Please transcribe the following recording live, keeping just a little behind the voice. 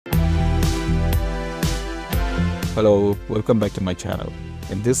Hello, welcome back to my channel.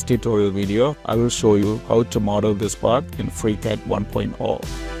 In this tutorial video, I will show you how to model this part in FreeCAD 1.0.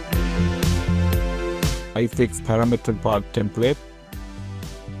 I fixed parametric part template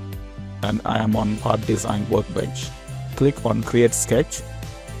and I am on part design workbench. Click on create sketch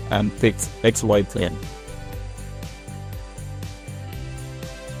and pick XY plane.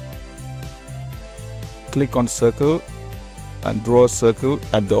 Click on circle and draw a circle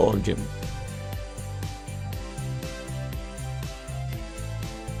at the origin.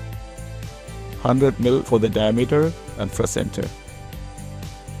 $100 for the diameter and press enter.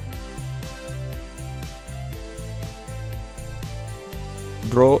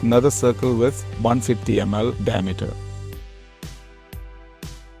 Draw another circle with 150 ml diameter.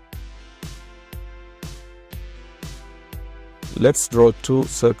 Let's draw two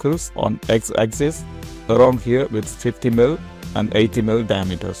circles on x-axis around here with 50 ml and 80 ml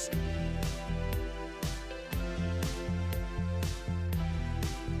diameters.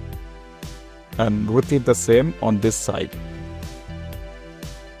 And repeat the same on this side.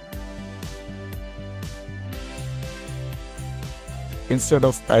 Instead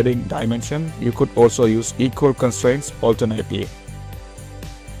of adding dimension, you could also use equal constraints alternately.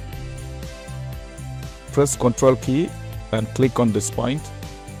 Press Ctrl key and click on this point,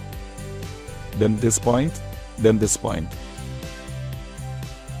 then this point, then this point.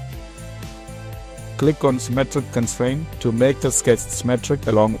 Click on symmetric constraint to make the sketch symmetric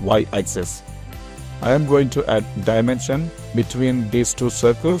along y-axis. I am going to add dimension between these two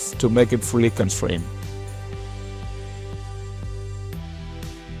circles to make it fully constrained.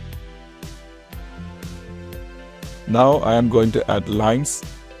 Now I am going to add lines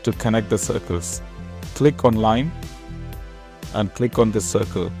to connect the circles. Click on line and click on this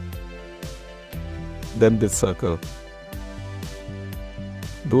circle, then this circle.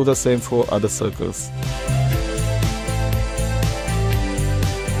 Do the same for other circles.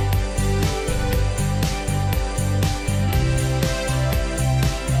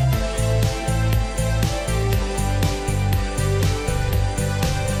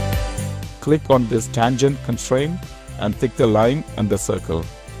 Click on this tangent constraint and pick the line and the circle.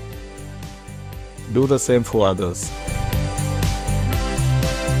 Do the same for others.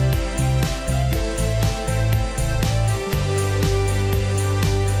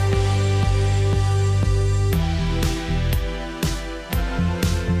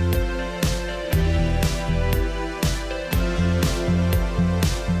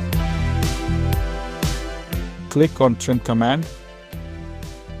 Click on trim command.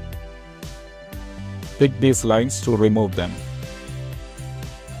 Pick these lines to remove them.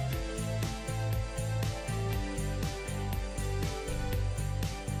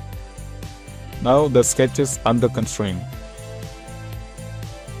 Now the sketch is under constraint.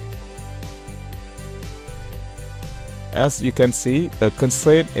 As you can see, the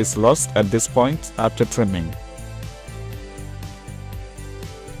constraint is lost at this point after trimming.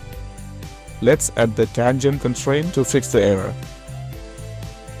 Let's add the tangent constraint to fix the error.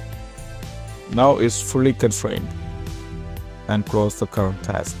 Now it's fully constrained, and close the current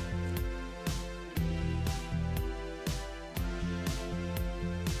task.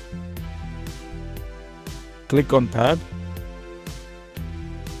 Click on pad,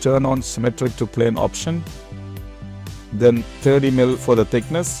 turn on symmetric to plane option, then 30 ml for the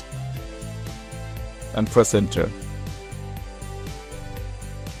thickness, and press enter.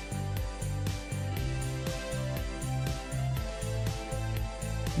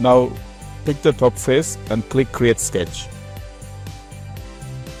 Now pick the top face and click create sketch.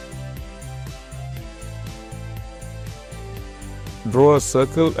 Draw a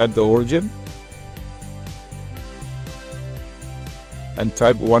circle at the origin and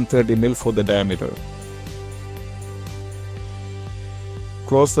type 130 ml for the diameter.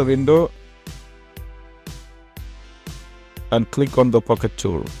 Close the window and click on the pocket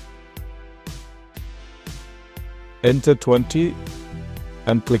tool. Enter 20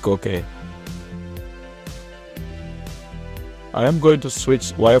 and click OK. I am going to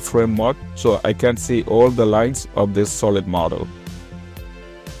switch wireframe mode so I can see all the lines of this solid model.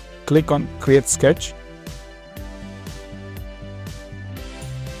 Click on create sketch.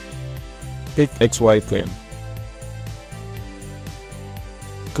 Pick XY plane.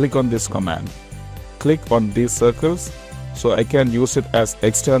 Click on this command. Click on these circles so I can use it as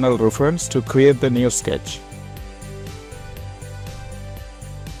external reference to create the new sketch.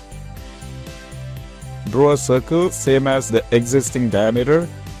 Draw a circle same as the existing diameter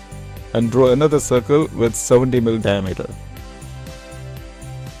and draw another circle with 70 ml diameter.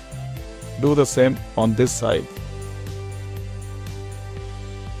 Do the same on this side.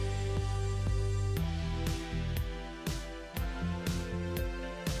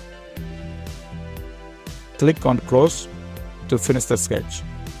 Click on Close to finish the sketch.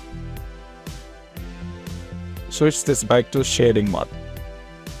 Switch this back to shading mode.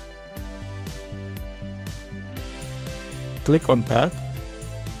 Click on Path.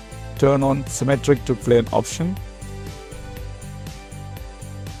 Turn on Symmetric to Plane option.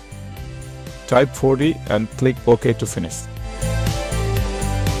 Type 40 and click OK to finish.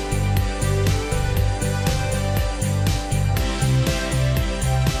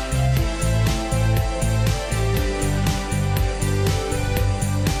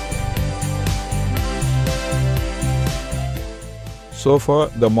 So far,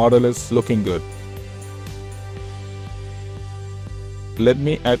 the model is looking good. Let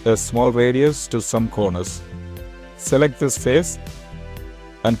me add a small radius to some corners. Select this face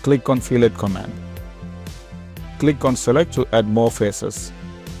and click on Fillet command. Click on Select to add more faces.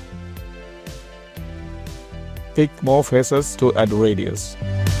 Pick more faces to add radius.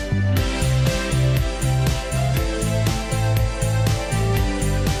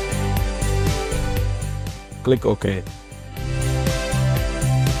 Click OK.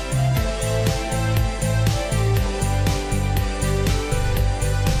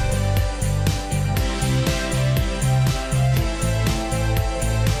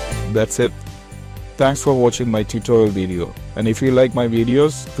 That's it. Thanks for watching my tutorial video, and if you like my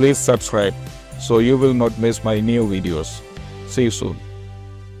videos, please subscribe so you will not miss my new videos. See you soon.